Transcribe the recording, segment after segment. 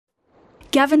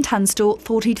Gavin Tunstall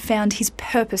thought he'd found his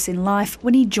purpose in life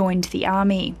when he joined the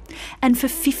army. And for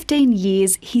 15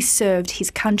 years he served his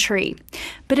country.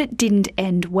 But it didn't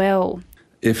end well.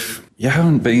 If you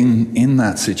haven't been in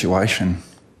that situation,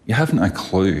 you have no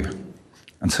clue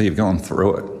until you've gone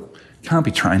through it. You can't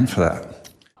be trained for that.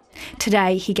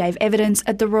 Today he gave evidence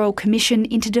at the Royal Commission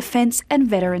into Defence and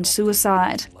Veteran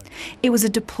Suicide. It was a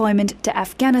deployment to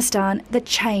Afghanistan that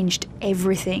changed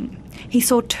everything. He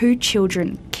saw 2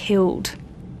 children killed.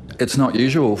 It's not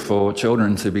usual for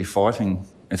children to be fighting.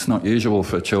 It's not usual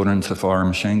for children to fire a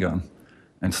machine gun.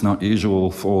 It's not usual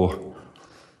for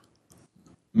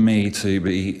me to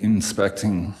be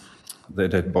inspecting their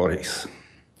dead bodies.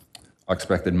 I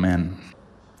expected men.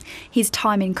 His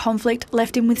time in conflict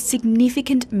left him with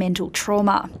significant mental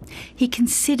trauma. He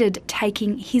considered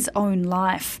taking his own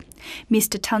life.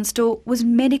 Mr Tunstall was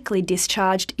medically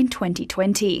discharged in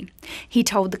 2020. He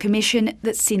told the Commission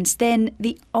that since then,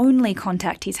 the only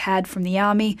contact he's had from the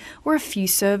Army were a few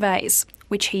surveys,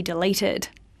 which he deleted.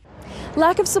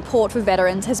 Lack of support for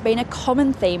veterans has been a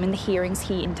common theme in the hearings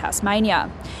here in Tasmania.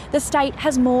 The state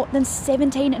has more than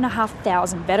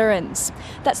 17,500 veterans.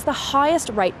 That's the highest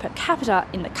rate per capita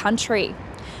in the country.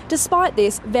 Despite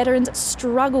this, veterans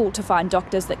struggle to find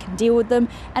doctors that can deal with them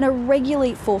and are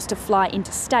regularly forced to fly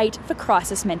interstate for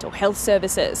crisis mental health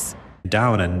services.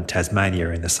 Darwin and Tasmania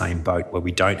are in the same boat where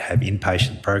we don't have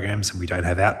inpatient programs and we don't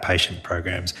have outpatient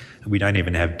programs and we don't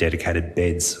even have dedicated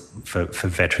beds for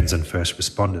veterans and first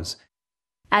responders.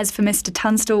 As for Mr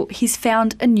Tunstall, he's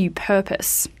found a new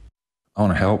purpose. I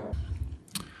want to help.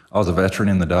 I was a veteran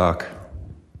in the dark.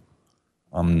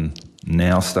 I'm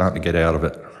now starting to get out of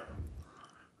it.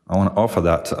 I want to offer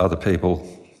that to other people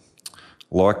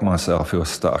like myself who are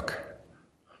stuck.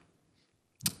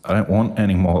 I don't want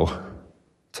any more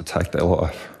to take their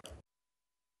life.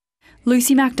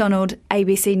 Lucy MacDonald,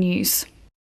 ABC News.